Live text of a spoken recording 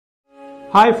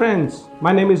Hi friends,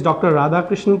 my name is Dr.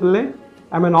 Radhakrishnan Pillai.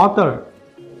 I'm an author,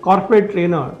 corporate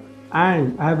trainer,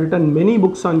 and I have written many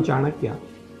books on Chanakya.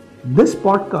 This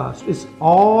podcast is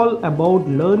all about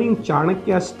learning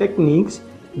Chanakya's techniques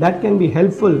that can be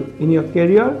helpful in your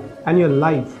career and your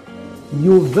life.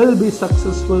 You will be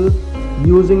successful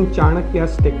using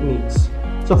Chanakya's techniques.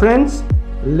 So friends,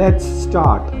 let's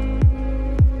start. A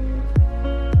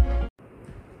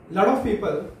lot of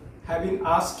people have been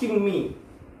asking me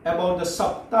about the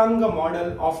Saptanga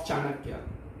model of Chanakya.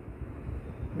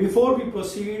 Before we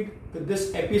proceed with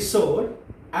this episode,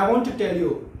 I want to tell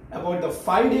you about the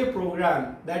 5-day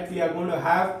program that we are going to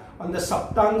have on the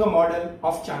Saptanga model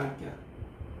of Chanakya.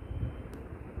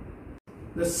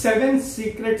 The 7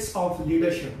 secrets of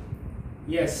leadership.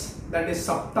 Yes, that is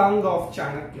Saptanga of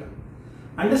Chanakya.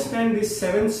 Understand these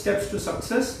 7 steps to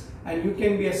success and you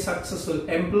can be a successful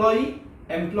employee,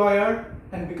 employer,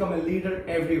 and become a leader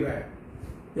everywhere.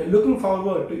 We are looking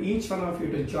forward to each one of you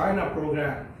to join our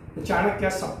program, the Chanakya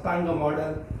Saptanga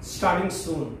model, starting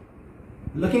soon.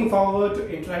 Looking forward to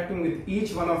interacting with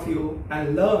each one of you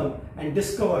and learn and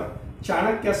discover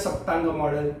Chanakya Saptanga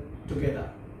model together.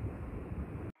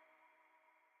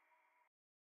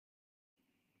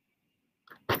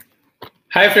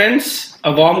 Hi friends,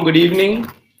 a warm good evening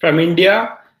from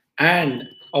India and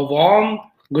a warm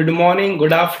good morning,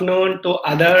 good afternoon to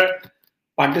other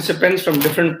participants from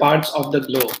different parts of the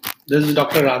globe. This is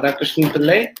Dr. Radhakrishnan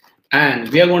Pillai and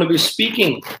we are going to be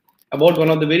speaking about one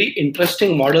of the very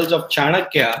interesting models of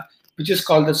Chanakya, which is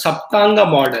called the Saptanga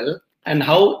model and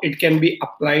how it can be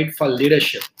applied for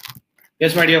leadership.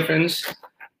 Yes, my dear friends,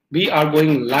 we are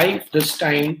going live this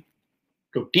time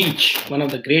to teach one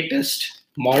of the greatest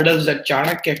models that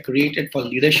Chanakya created for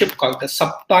leadership called the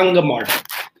Saptanga model.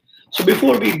 So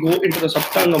before we go into the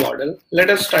Saptanga model, let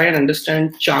us try and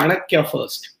understand Chanakya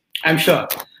first. I'm sure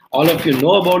all of you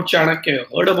know about Chanakya,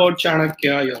 you heard about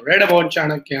Chanakya, you read about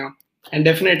Chanakya, and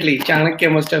definitely Chanakya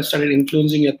must have started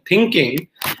influencing your thinking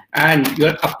and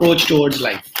your approach towards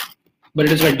life. But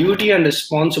it is my duty and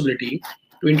responsibility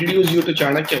to introduce you to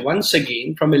Chanakya once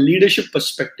again from a leadership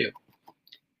perspective.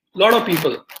 A lot of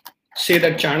people say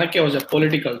that Chanakya was a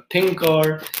political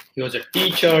thinker, he was a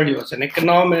teacher, he was an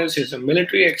economist, he was a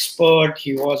military expert,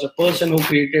 he was a person who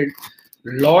created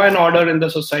law and order in the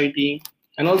society,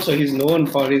 and also he's known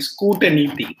for his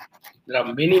Kootaniti. There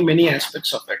are many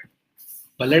aspects of it.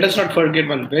 But let us not forget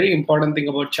one very important thing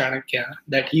about Chanakya,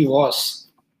 that he was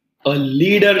a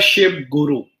leadership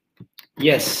guru.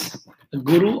 Yes, a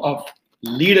guru of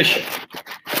leadership.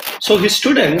 So his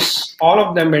students, all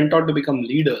of them went on to become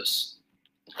leaders.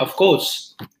 Of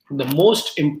course, the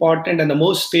most important and the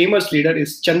most famous leader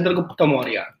is Chandragupta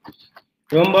Maurya.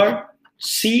 Remember,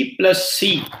 C plus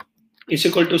C is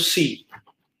equal to C.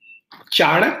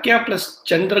 Chanakya plus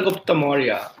Chandragupta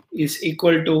Maurya is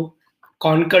equal to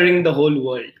conquering the whole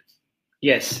world.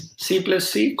 Yes, C plus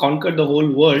C conquered the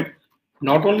whole world,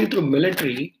 not only through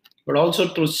military, but also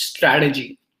through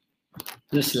strategy.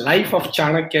 This life of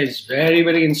Chanakya is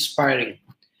very inspiring.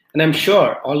 And I'm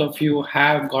sure all of you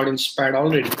have got inspired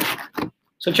already.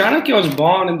 So Chanakya was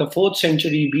born in the 4th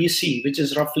century BC, which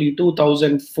is roughly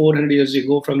 2,400 years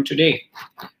ago from today.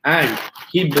 And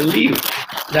he believed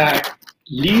that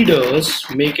leaders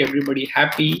make everybody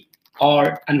happy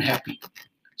or unhappy.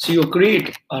 So you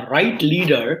create a right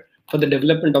leader for the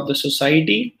development of the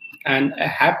society and a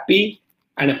happy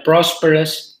and a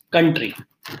prosperous country.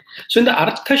 So in the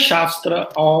Artha Shastra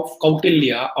of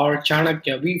Kautilya or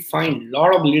Chanakya, we find a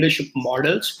lot of leadership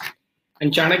models,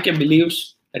 and Chanakya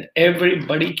believes that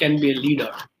everybody can be a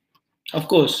leader. Of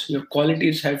course, your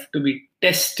qualities have to be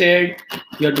tested,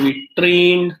 you have to be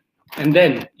trained, and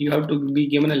then you have to be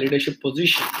given a leadership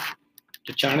position.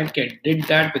 So Chanakya did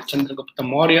that with Chandragupta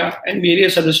Maurya and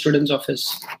various other students of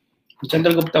his.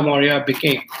 Chandragupta Maurya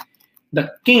became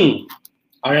the king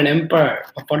or an emperor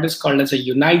of what is called as a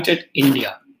united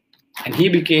India. And he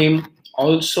became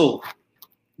also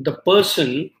the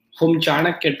person whom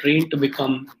Chanakya trained to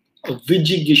become a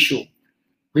Vijigishu.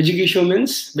 Vijigishu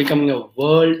means becoming a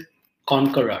world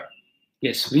conqueror.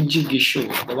 Yes,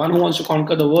 Vijigishu, the one who wants to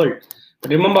conquer the world.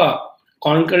 But remember,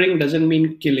 conquering doesn't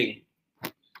mean killing.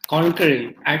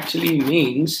 Conquering actually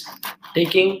means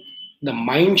taking the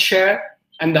mind share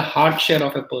and the heart share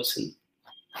of a person.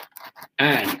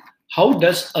 And how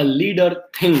does a leader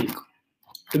think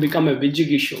to become a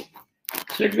Vijigishu?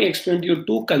 So let me explain to you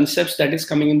 2 concepts that is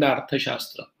coming in the Artha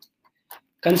Shastra.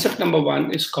 Concept number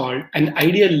 1 is called an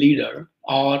ideal leader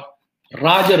or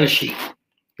Rajarishi.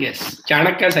 Yes,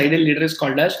 Chanakya's ideal leader is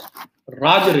called as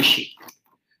Rajarishi.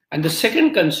 And the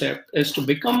second concept is to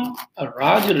become a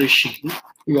Rajarishi,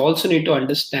 you also need to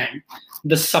understand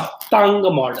the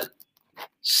Saptanga model.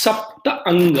 Sapta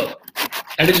Anga.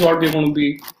 That is what we're going to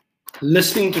be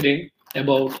listening today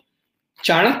about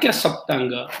Chanakya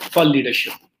Saptanga for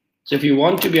leadership. So if you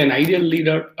want to be an ideal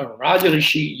leader, a Raja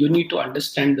Rishi, you need to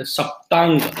understand the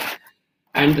Saptanga.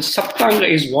 And the Saptanga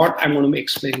is what I'm going to be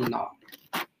explaining now.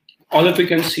 All of you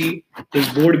can see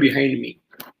this board behind me.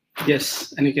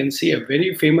 Yes, and you can see a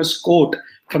very famous quote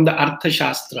from the Artha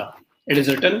Shastra. It is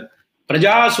written,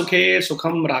 Praja Sukhe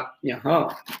Sukham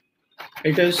Raknyaha.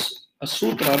 It is a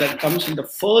sutra that comes in the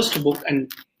first book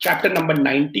and chapter number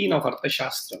 19 of Artha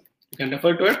Shastra. You can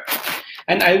refer to it.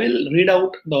 And I will read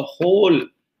out the whole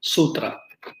sutra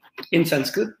in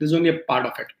Sanskrit. This is only a part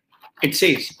of it. It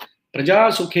says,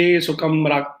 Praja Sukhe Sukham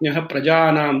Raknyaha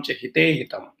Prajanam Che Hite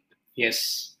Hitam.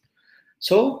 Yes.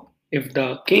 So, if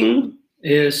the king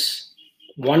is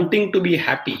wanting to be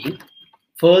happy,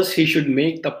 first he should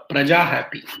make the praja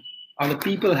happy, or the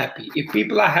people happy. If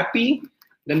people are happy,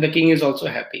 then the king is also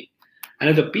happy. And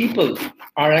if the people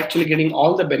are actually getting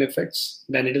all the benefits,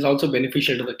 then it is also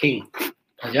beneficial to the king.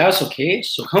 Praja sukhe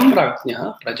sukham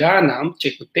rajnya prajanam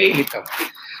chekute hitam.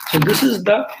 So this is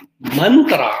the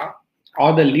mantra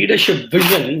or the leadership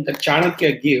vision that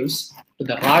Chanakya gives to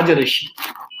the Raja Rishi.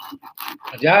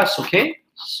 Praja sukhe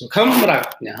sukham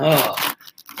rajnya.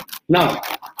 Now,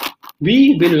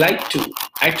 we will like to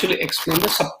actually explain the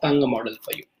Saptanga model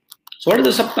for you. So what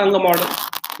is the Saptanga model?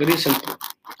 Very simple.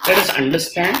 Let us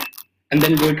understand and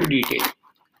then go into detail.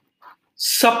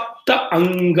 Sapta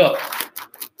Anga.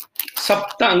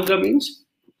 Sapta Anga means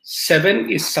 7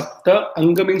 is Sapta.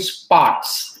 Anga means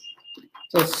parts.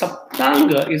 So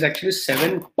Saptanga is actually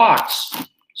 7 parts.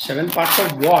 7 parts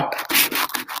of what?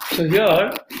 So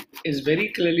here is very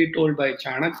clearly told by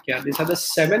Chanakya, these are the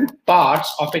 7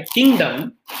 parts of a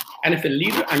kingdom, and if a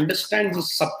leader understands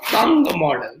the Saptanga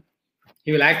model,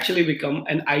 he will actually become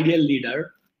an ideal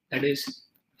leader, that is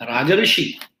Raja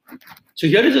Rishi. So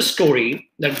here is a story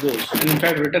that goes, and in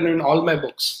fact written in all my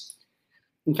books.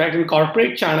 In fact, in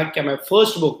Corporate Chanakya, my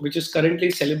first book, which is currently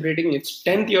celebrating its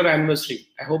 10th year anniversary.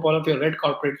 I hope all of you read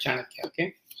Corporate Chanakya,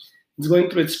 okay? It's going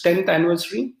through its 10th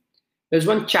anniversary. There's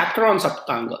one chapter on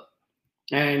Saptanga,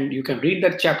 and you can read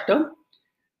that chapter.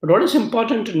 But what is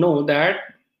important to know that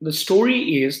the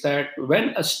story is that when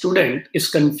a student is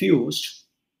confused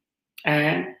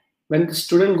and when the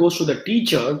student goes to the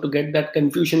teacher to get that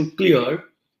confusion cleared,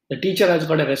 the teacher has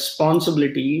got a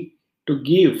responsibility to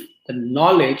give the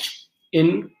knowledge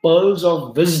in pearls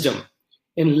of wisdom,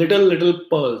 in little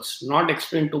pearls, not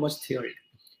explain too much theory.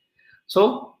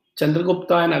 So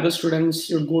Chandragupta and other students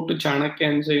should go to Chanakya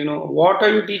and say, what are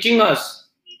you teaching us?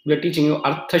 We are teaching you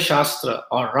Artha Shastra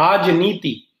or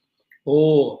Rajniti.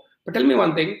 Oh, but tell me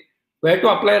one thing, where to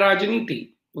apply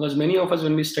Rajniti? Because many of us,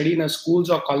 when we study in our schools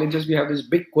or colleges, we have this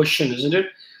big question, isn't it?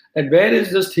 That where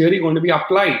is this theory going to be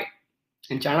applied?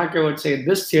 And Chanakya would say,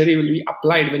 this theory will be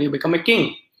applied when you become a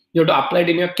king. You have to apply it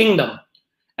in your kingdom.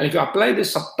 And if you apply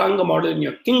this Saptanga model in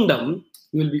your kingdom,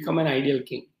 you will become an ideal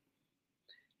king.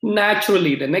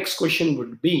 Naturally, the next question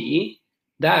would be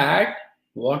that,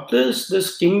 what is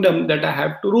this kingdom that I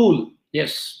have to rule?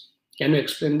 Yes, can you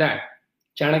explain that?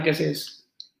 Chanakya says,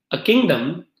 a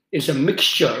kingdom is a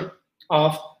mixture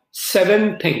of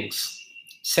 7 things,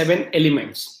 7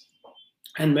 elements.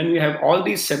 And when we have all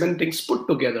these 7 things put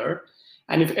together,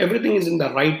 and if everything is in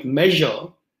the right measure,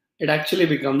 it actually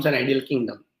becomes an ideal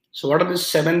kingdom. So what are the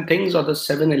 7 things or the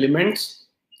 7 elements?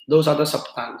 Those are the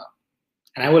Saptanga.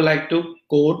 And I would like to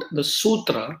quote the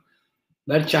sutra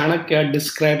where Chanakya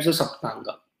describes the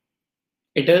Saptanga.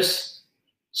 It is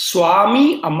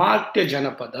Swami Amartya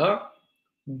Janapada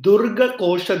Durga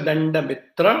Kosha Danda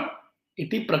Mitra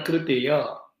Iti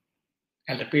Prakritiya.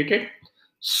 I'll repeat it.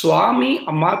 Swami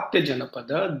Amartya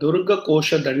Janapada Durga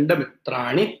Kosha Danda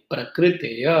Mitrani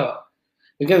Prakritiya.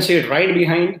 You can see it right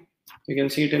behind. You can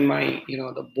see it in my,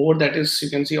 the board that is, you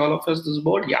can see all of us, this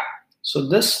board. Yeah. So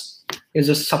this is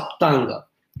a Saptanga.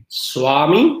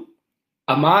 Swami,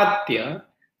 Amartya,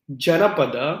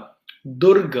 Janapada,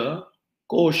 Durga,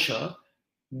 Kosha,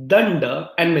 Danda,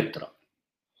 and Mitra.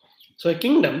 So a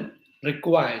kingdom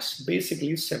requires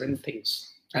basically 7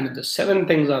 things. And if the 7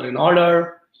 things are in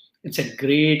order, it's a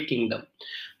great kingdom.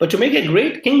 But to make a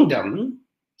great kingdom,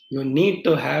 you need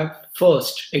to have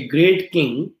first a great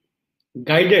king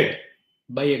guided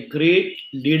by a great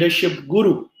leadership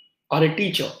guru or a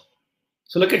teacher.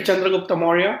 So look at Chandragupta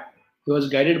Maurya. He was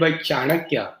guided by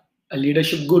Chanakya, a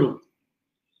leadership guru.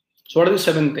 So what are the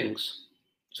 7 things?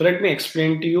 So let me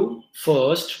explain to you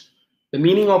first the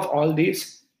meaning of all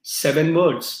these 7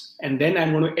 words, and then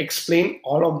I'm going to explain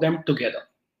all of them together.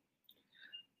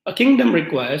 A kingdom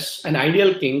requires an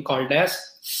ideal king called as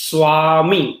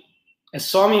Swami. A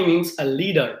Swami means a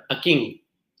leader, a king.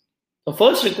 The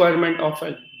first requirement of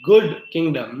a good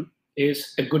kingdom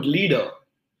is a good leader,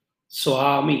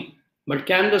 Swami. But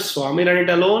can the Swami run it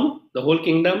alone, the whole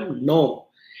kingdom? No.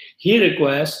 He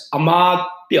requires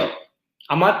Amatya.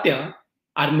 Amatya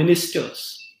are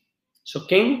ministers. So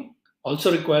king also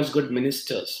requires good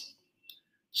ministers.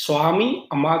 Swami,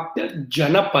 Amatya,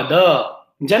 Janapada.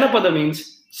 Janapada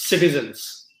means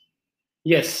citizens.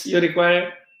 Yes, you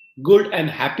require good and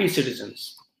happy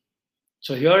citizens.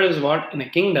 So here is what in a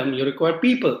kingdom you require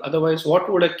people. Otherwise, what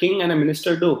would a king and a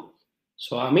minister do?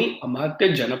 Swami,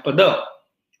 Amatya, Janapada.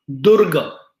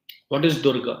 Durga. What is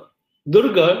Durga?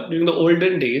 Durga, during the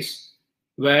olden days,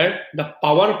 were the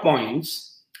power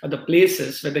points or the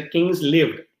places where the kings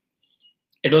lived.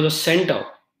 It was a center.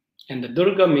 And the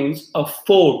Durga means a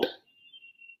fort.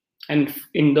 And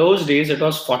in those days, it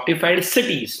was fortified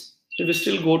cities. So if you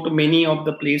still go to many of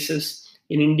the places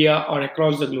in India or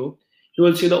across the globe, you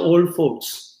will see the old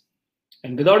forts.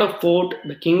 And without a fort,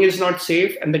 the king is not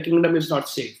safe and the kingdom is not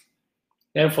safe.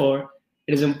 Therefore,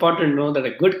 it is important to know that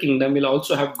a good kingdom will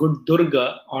also have good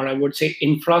Durga, or I would say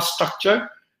infrastructure,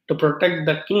 to protect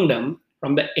the kingdom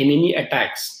from the enemy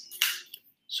attacks.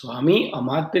 Swami,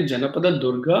 Amatya, Janapada,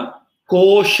 Durga,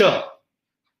 Kosha.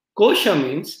 Kosha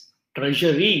means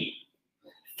treasury,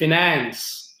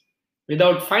 finance.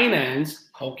 Without finance,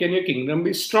 how can your kingdom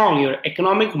be strong? Your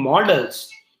economic models,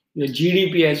 your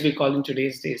GDP as we call in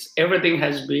today's days, everything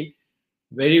has been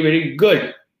very, very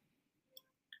good.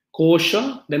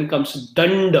 Kosha, then comes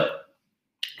Danda.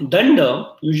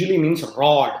 Danda usually means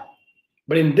rod.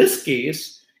 But in this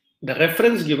case, the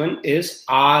reference given is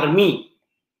army.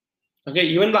 Okay,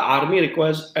 even the army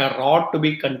requires a rod to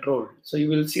be controlled. So you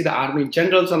will see the army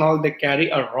generals and all, they carry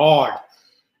a rod.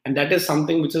 And that is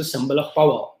something which is a symbol of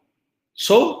power.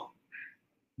 So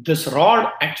this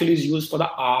rod actually is used for the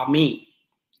army.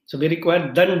 So we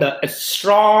require Danda, a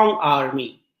strong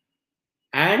army.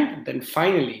 And then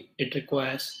finally, it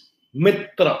requires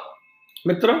Mitra.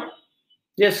 Mitra?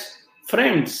 Yes,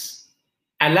 friends,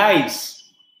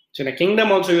 allies. So in a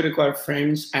kingdom also you require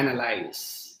friends and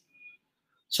allies.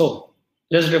 So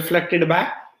just reflect it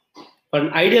back. For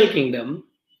an ideal kingdom,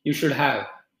 you should have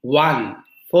one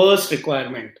first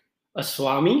requirement, a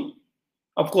Swami.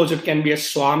 Of course, it can be a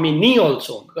Swamini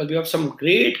also, because we have some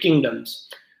great kingdoms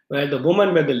where the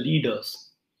women were the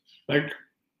leaders. But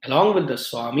along with the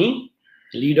Swami,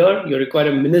 leader, you require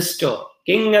a minister,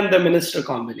 king and the minister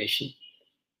combination.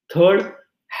 Third,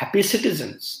 happy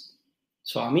citizens.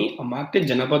 Swami, Amatya,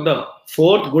 Janapada.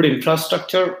 Fourth, good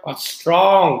infrastructure or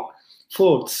strong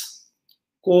forts.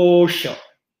 Kosha.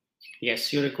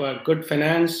 Yes, you require good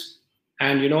finance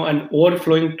and an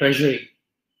overflowing treasury.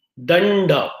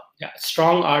 Danda, yeah,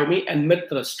 strong army, and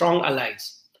Mitra, strong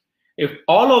allies. If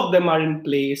all of them are in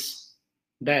place,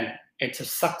 then it's a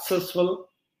successful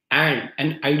and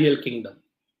an ideal kingdom.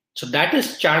 So that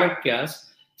is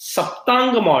Chanakya's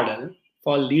Saptanga model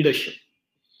for leadership.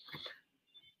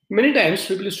 Many times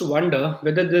people used to wonder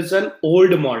whether this is an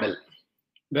old model,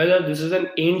 whether this is an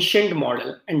ancient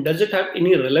model, and does it have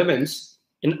any relevance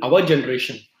in our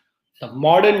generation, the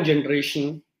modern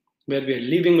generation where we are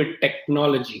living with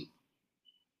technology.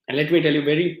 And let me tell you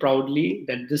very proudly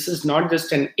that this is not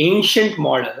just an ancient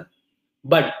model,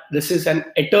 but this is an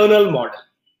eternal model.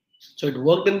 So it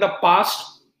worked in the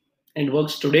past and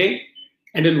works today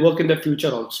and will work in the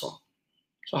future also.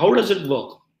 So how does it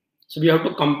work? So we have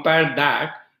to compare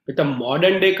that with a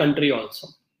modern day country also.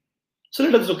 So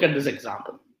let us look at this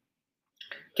example.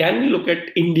 Can we look at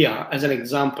India as an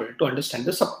example to understand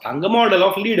the Saptanga model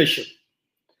of leadership?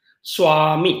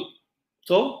 Swami.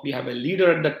 So we have a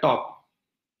leader at the top.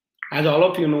 As all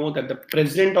of you know that the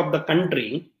president of the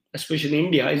country, especially in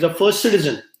India, is the first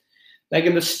citizen. Like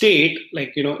in the state,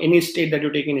 like any state that you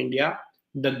take in India,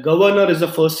 the governor is the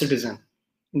first citizen.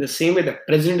 In the same way, the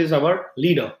president is our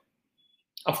leader.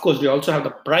 Of course, we also have the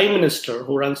prime minister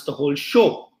who runs the whole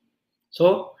show.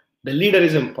 So the leader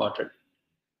is important.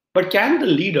 But can the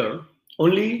leader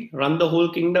only run the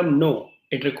whole kingdom? No,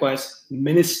 it requires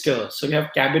ministers. So we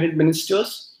have cabinet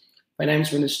ministers,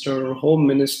 finance minister, home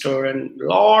minister, and a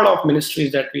lot of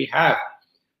ministries that we have.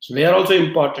 So they are also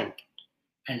important.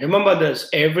 And remember this,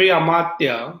 every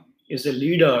Amatya is a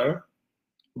leader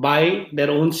by their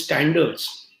own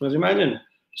standards. Because imagine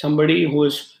somebody who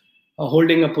is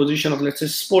holding a position of, let's say,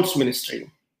 sports ministry.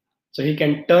 So he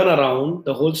can turn around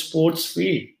the whole sports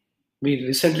field. We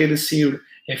recently received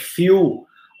a few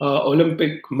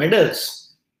Olympic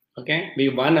medals. Okay, we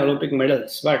won Olympic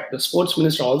medals, but the sports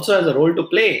minister also has a role to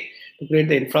play to create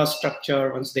the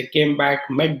infrastructure. Once they came back,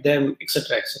 met them,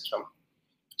 etc., etc.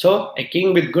 So a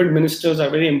king with good ministers are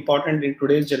very important in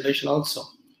today's generation also.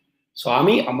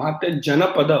 Swami, Amatya,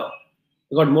 Janapada.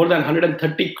 We got more than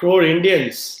 130 crore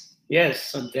Indians.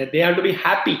 Yes, so they have to be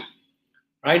happy.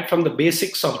 Right from the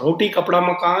basics of roti kapda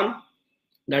makan,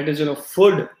 that is,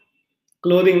 food,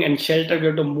 clothing and shelter, we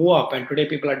have to move up. And today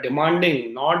people are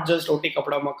demanding not just roti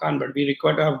kapda makan, but we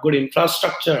require to have good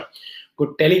infrastructure, good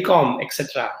telecom,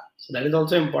 etc. So that is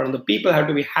also important. The people have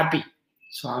to be happy.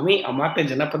 Swami Amate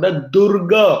Janapada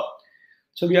Durga.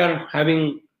 So we are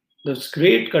having this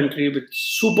great country with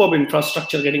superb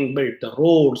infrastructure getting built, the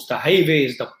roads, the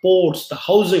highways, the ports, the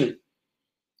housing.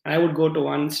 I would go to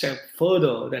one step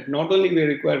further, that not only we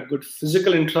require good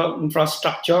physical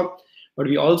infrastructure, but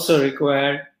we also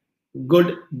require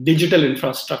good digital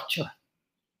infrastructure.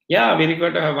 Yeah, we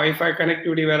require to have Wi-Fi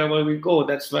connectivity wherever we go.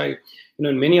 That's why,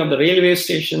 in many of the railway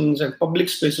stations and public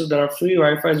spaces, there are free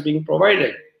Wi-Fi is being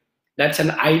provided. That's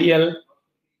an ideal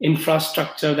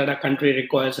infrastructure that a country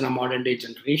requires in a modern day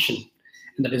generation,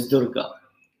 and that is Durga.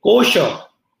 Kosher.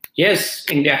 Yes,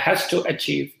 India has to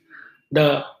achieve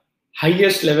the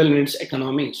highest level in its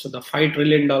economy. So the $5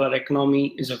 trillion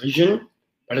economy is a vision,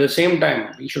 but at the same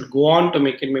time, we should go on to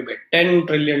make it maybe $10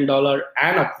 trillion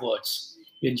and upwards.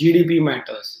 Your GDP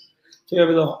matters. So you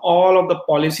have all of the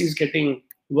policies getting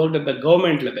worked at the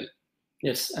government level.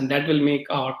 Yes, and that will make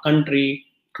our country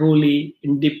truly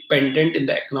independent in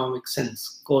the economic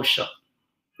sense. Kosher.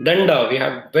 Danda, we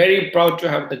are very proud to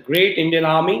have the great Indian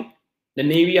Army, the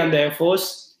Navy and the Air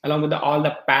Force, along with all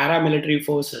the paramilitary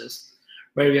forces,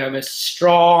 where we have a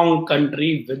strong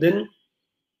country within,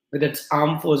 with its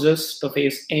armed forces to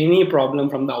face any problem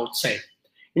from the outside.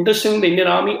 Interestingly, the Indian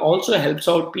Army also helps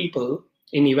out people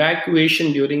in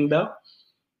evacuation during the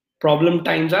problem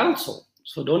times also.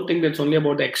 So don't think that's only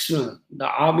about the external. The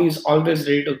army is always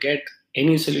ready to get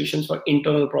any solutions for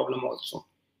internal problem also.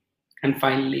 And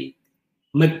finally,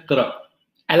 Mitra,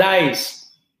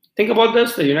 allies. Think about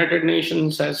this. The United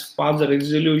Nations has passed a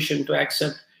resolution to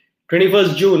accept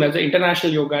 21st June as the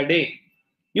International Yoga Day.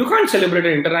 You can't celebrate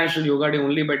an International Yoga Day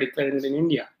only by declaring it in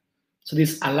India. So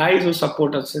these allies who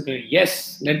support us say,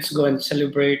 yes, let's go and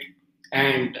celebrate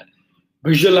and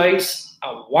visualize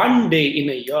one day in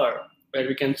a year where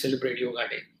we can celebrate Yoga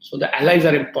Day. So the allies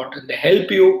are important. They help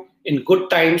you in good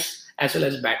times as well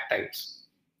as bad times.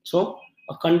 So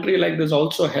a country like this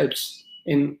also helps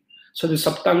in, so the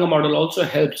Saptanga model also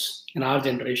helps in our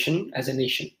generation as a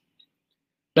nation.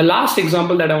 The last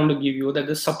example that I want to give you, that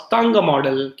the Saptanga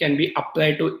model can be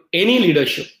applied to any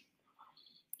leadership.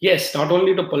 Yes, not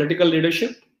only to political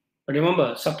leadership, but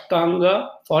remember, Saptanga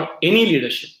for any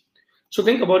leadership. So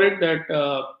think about it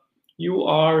that you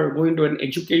are going to an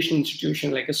education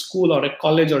institution like a school or a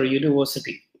college or a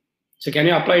university. So can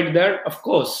you apply it there? Of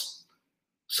course.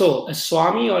 So a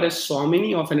Swami or a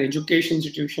Swamini of an education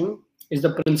institution is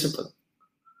the principal.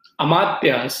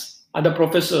 Amatyas are the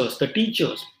professors, the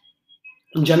teachers.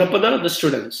 Janapada, the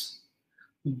students.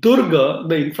 Durga,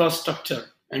 the infrastructure.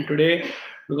 And today,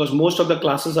 because most of the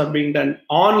classes are being done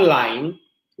online,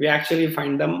 we actually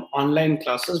find them online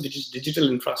classes, which is digital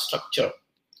infrastructure.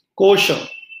 Kosher,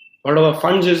 whatever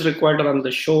funds is required to run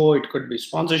the show, it could be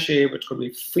sponsorship, it could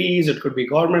be fees, it could be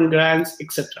government grants,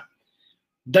 etc.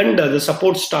 Danda, the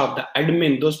support staff, the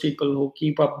admin, those people who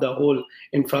keep up the whole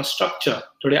infrastructure.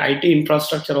 Today, IT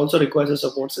infrastructure also requires a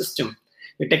support system.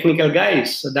 The technical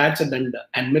guys, so that's a Danda.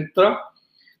 And Mitra,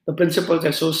 the principals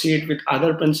associate with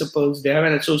other principals. They have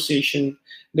an association.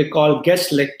 They call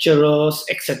guest lecturers,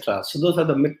 etc. So those are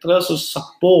the Mitras who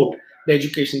support the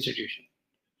education institution.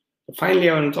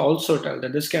 Finally, I want to also tell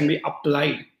that this can be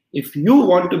applied if you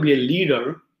want to be a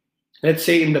leader, let's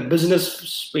say in the business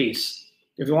space.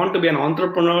 If you want to be an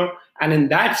entrepreneur and in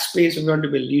that space you want to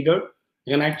be a leader,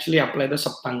 you can actually apply the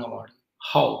Saptanga model.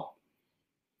 How?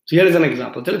 So here is an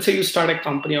example. So let's say you start a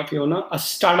company of your own, a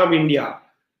startup India,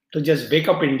 to just wake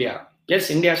up India. Yes,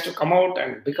 India has to come out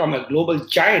and become a global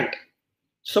giant.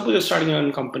 Suppose you're starting your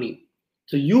own company.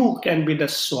 So you can be the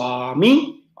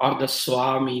Swami or the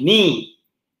Swamini.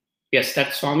 Yes,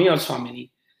 that's Swami or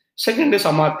Swamini. Second is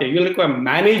Amatya. You'll require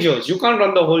managers. You can't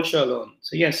run the whole show alone.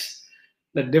 So yes,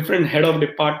 the different head of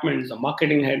departments, the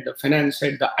marketing head, the finance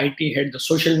head, the IT head, the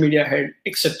social media head,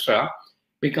 etc.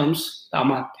 becomes the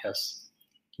Amatyas.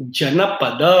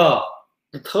 Janapada.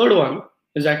 The third one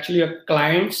is actually your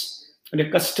clients and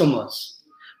your customers.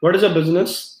 What is a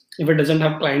business if it doesn't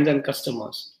have clients and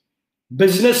customers?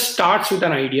 Business starts with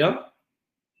an idea,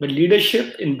 but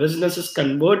leadership in business is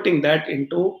converting that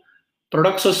into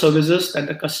products or services that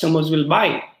the customers will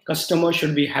buy. Customers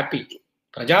should be happy.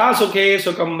 Praja sukhe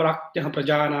sukham rakyah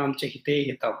prajanam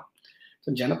chahite hitam.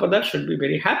 So Janapada should be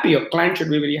very happy. Your client should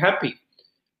be very happy.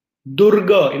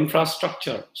 Durga,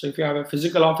 infrastructure. So if you have a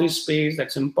physical office space,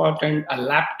 that's important, a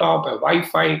laptop, a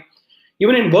Wi-Fi,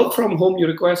 Even in work from home, you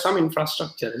require some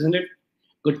infrastructure, isn't it?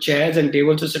 Good chairs and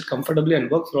tables to sit comfortably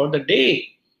and work throughout the day.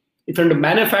 If you're into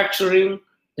manufacturing,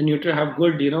 then you have to have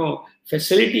good,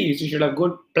 facilities. You should have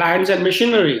good plants and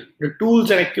machinery, the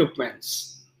tools and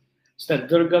equipments. So that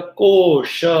Durga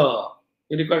Kosha,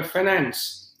 you require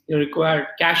finance, you require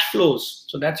cash flows.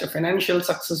 So that's your financial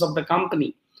success of the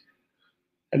company.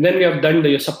 And then we have done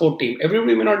your support team.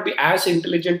 Everybody may not be as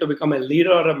intelligent to become a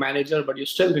leader or a manager, but you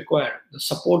still require the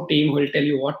support team who will tell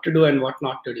you what to do and what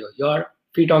not to do. Your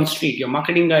feet on street, your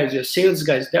marketing guys, your sales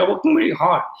guys, they're working very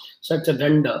hard. So it's a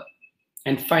vendor.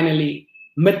 And finally,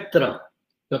 Mitra,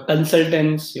 your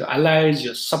consultants, your allies,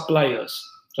 your suppliers.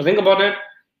 So think about it.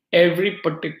 Every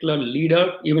particular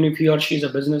leader, even if he or she is a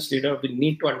business leader, we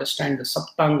need to understand the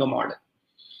Saptanga model.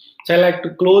 So I like to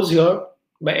close here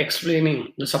by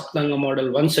explaining the Saptanga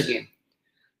model once again.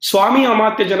 Swami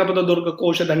Amatya Janapada Durga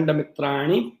Kosha Danda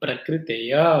Mitrani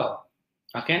Prakriteya.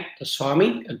 Okay, the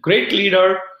Swami, a great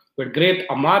leader with great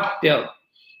Amatya,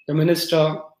 the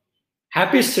minister,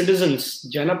 happy citizens,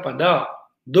 Janapada,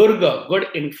 Durga, good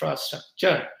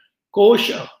infrastructure,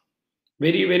 Kosha,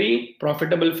 very, very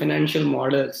profitable financial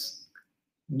models,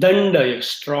 Danda, a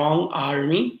strong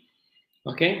army,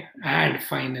 okay, and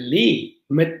finally,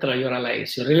 Mitra, your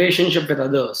allies, your relationship with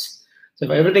others. So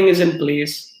if everything is in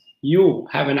place, you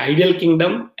have an ideal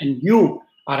kingdom and you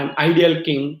are an ideal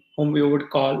king whom we would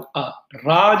call a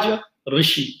Raja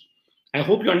Rishi. I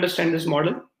hope you understand this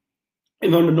model. If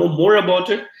you want to know more about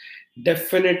it,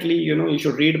 definitely, you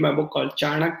should read my book called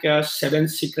Chanakya's 7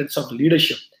 Secrets of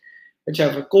Leadership, which I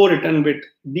have co-written with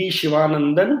D.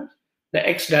 Shivanandan, the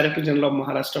ex-Director General of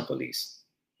Maharashtra Police.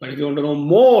 But if you want to know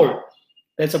more,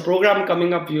 there's a program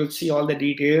coming up. You'll see all the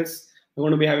details. We're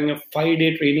going to be having a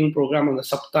 5-day training program on the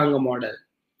Saptanga model.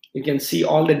 You can see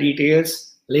all the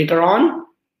details later on.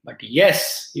 But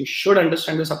yes, you should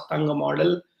understand the Saptanga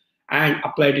model and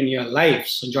apply it in your life.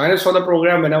 So join us for the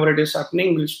program whenever it is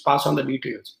happening. We'll pass on the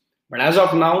details. But as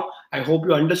of now, I hope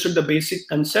you understood the basic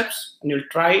concepts and you'll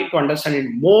try to understand it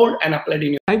more and apply it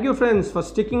in your life. Thank you, friends, for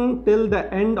sticking till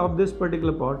the end of this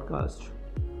particular podcast.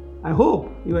 I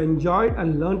hope you enjoyed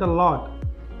and learned a lot.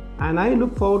 And I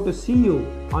look forward to see you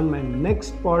on my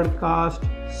next podcast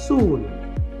soon.